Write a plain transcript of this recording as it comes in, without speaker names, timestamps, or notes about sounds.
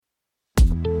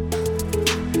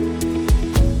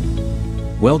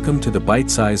Welcome to the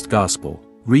Bite-Sized Gospel.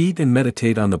 Read and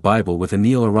meditate on the Bible with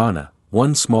Anil Arana,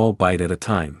 one small bite at a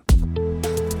time.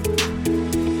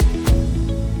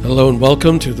 Hello and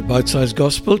welcome to the Bite-Sized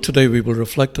Gospel. Today we will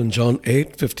reflect on John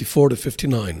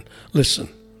 8:54-59. Listen.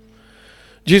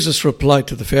 Jesus replied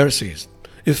to the Pharisees,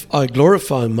 "If I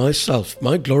glorify myself,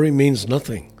 my glory means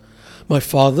nothing. My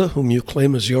Father, whom you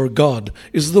claim as your God,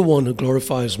 is the one who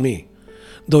glorifies me.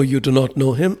 Though you do not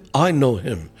know him, I know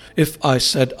him. If I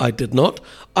said I did not,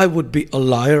 I would be a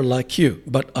liar like you,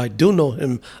 but I do know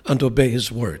him and obey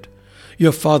his word.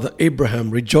 Your father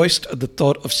Abraham rejoiced at the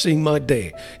thought of seeing my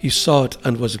day. He saw it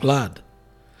and was glad.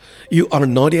 You are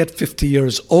not yet 50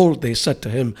 years old, they said to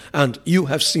him, and you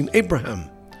have seen Abraham.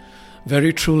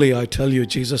 Very truly I tell you,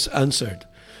 Jesus answered,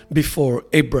 before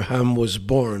Abraham was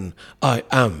born, I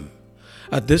am.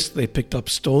 At this they picked up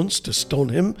stones to stone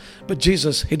him, but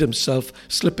Jesus hid himself,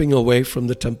 slipping away from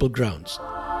the temple grounds.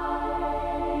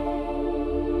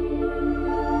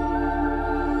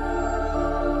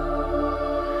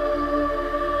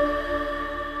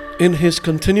 In his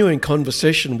continuing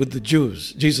conversation with the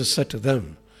Jews, Jesus said to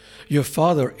them, your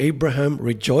father Abraham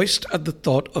rejoiced at the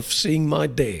thought of seeing my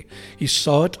day. He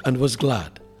saw it and was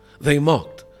glad. They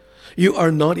mocked. You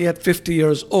are not yet 50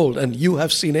 years old, and you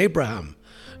have seen Abraham.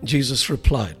 Jesus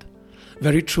replied,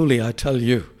 very truly I tell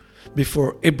you,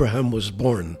 before Abraham was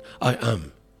born, I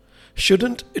am.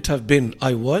 Shouldn't it have been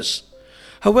I was?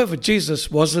 However, Jesus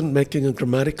wasn't making a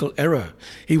grammatical error.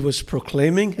 He was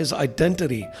proclaiming his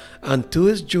identity, and to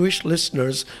his Jewish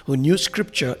listeners who knew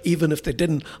Scripture, even if they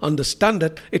didn't understand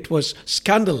it, it was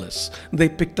scandalous. They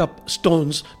picked up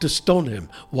stones to stone him.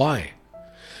 Why?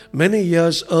 Many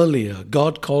years earlier,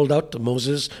 God called out to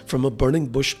Moses from a burning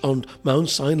bush on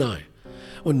Mount Sinai.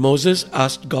 When Moses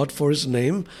asked God for his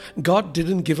name, God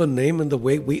didn't give a name in the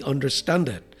way we understand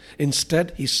it.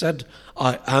 Instead, he said,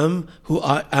 I am who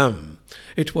I am.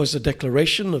 It was a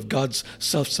declaration of God's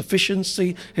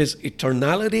self-sufficiency, his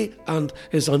eternality, and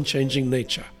his unchanging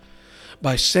nature.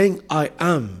 By saying I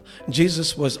am,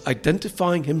 Jesus was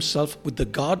identifying himself with the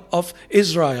God of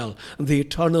Israel, the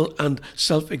eternal and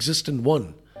self-existent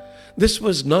one. This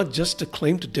was not just a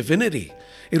claim to divinity.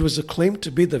 It was a claim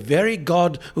to be the very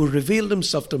God who revealed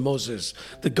himself to Moses,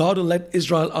 the God who led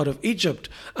Israel out of Egypt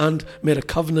and made a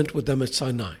covenant with them at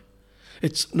Sinai.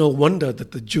 It's no wonder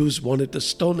that the Jews wanted to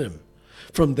stone him.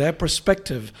 From their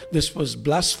perspective, this was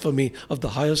blasphemy of the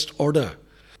highest order.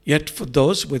 Yet for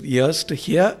those with ears to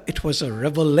hear, it was a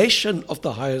revelation of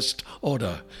the highest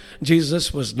order.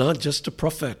 Jesus was not just a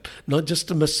prophet, not just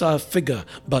a Messiah figure,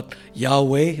 but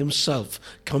Yahweh himself,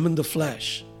 come in the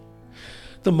flesh.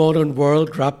 The modern world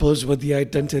grapples with the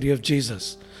identity of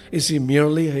Jesus. Is he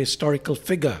merely a historical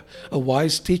figure, a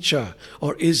wise teacher,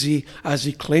 or is he, as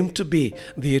he claimed to be,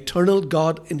 the eternal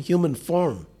God in human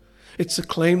form? It's a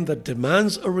claim that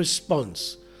demands a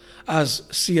response. As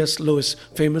C.S. Lewis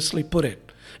famously put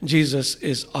it, Jesus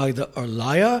is either a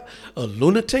liar, a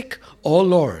lunatic, or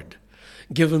Lord.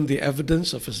 Given the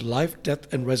evidence of his life,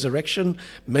 death, and resurrection,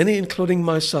 many, including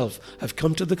myself, have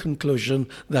come to the conclusion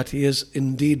that he is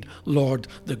indeed Lord,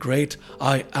 the great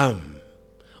I am.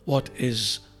 What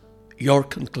is your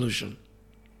conclusion?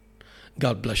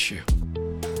 God bless you.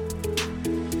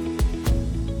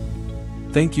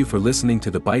 Thank you for listening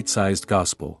to the Bite-Sized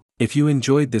Gospel. If you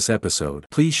enjoyed this episode,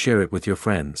 please share it with your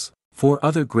friends. For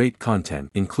other great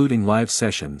content, including live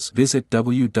sessions, visit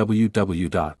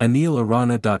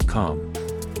www.anilarana.com.